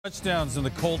Touchdowns in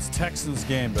the Colts-Texans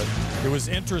game, but it was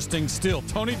interesting still.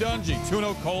 Tony Dungy,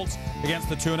 2-0 Colts against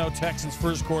the 2-0 Texans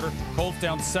first quarter. Colts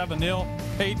down 7-0.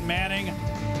 Peyton Manning,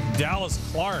 Dallas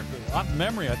Clark. Off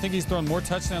memory, I think he's thrown more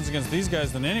touchdowns against these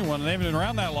guys than anyone, and they haven't been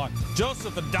around that long.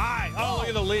 Joseph, a dive. Oh, look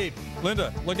at the leap.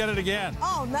 Linda, look at it again.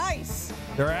 Oh, nice.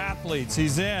 They're athletes.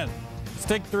 He's in. Let's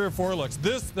take 3 or 4 looks.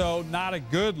 This, though, not a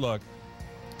good look.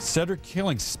 Cedric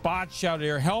Killing, spot shout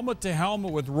here, helmet to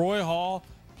helmet with Roy Hall.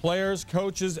 Players,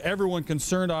 coaches, everyone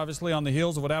concerned, obviously, on the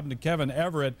heels of what happened to Kevin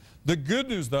Everett. The good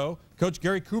news, though, Coach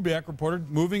Gary Kubiak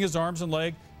reported moving his arms and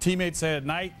leg. Teammates say at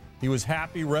night he was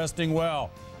happy, resting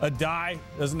well. Adai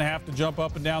doesn't have to jump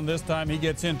up and down this time. He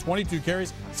gets in 22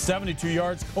 carries, 72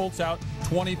 yards. Colts out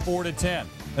 24-10. And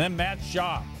then Matt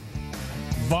Schaub.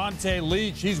 Vontae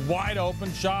Leach, he's wide open.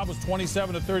 Schaub was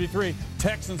 27-33.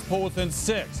 Texans pull within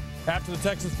 6. After the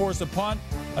Texans force a punt,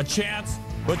 a chance,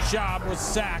 but Schaub was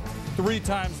sacked 3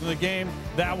 times in the game.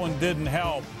 That one didn't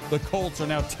help. The Colts are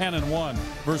now 10-1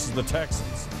 versus the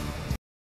Texans.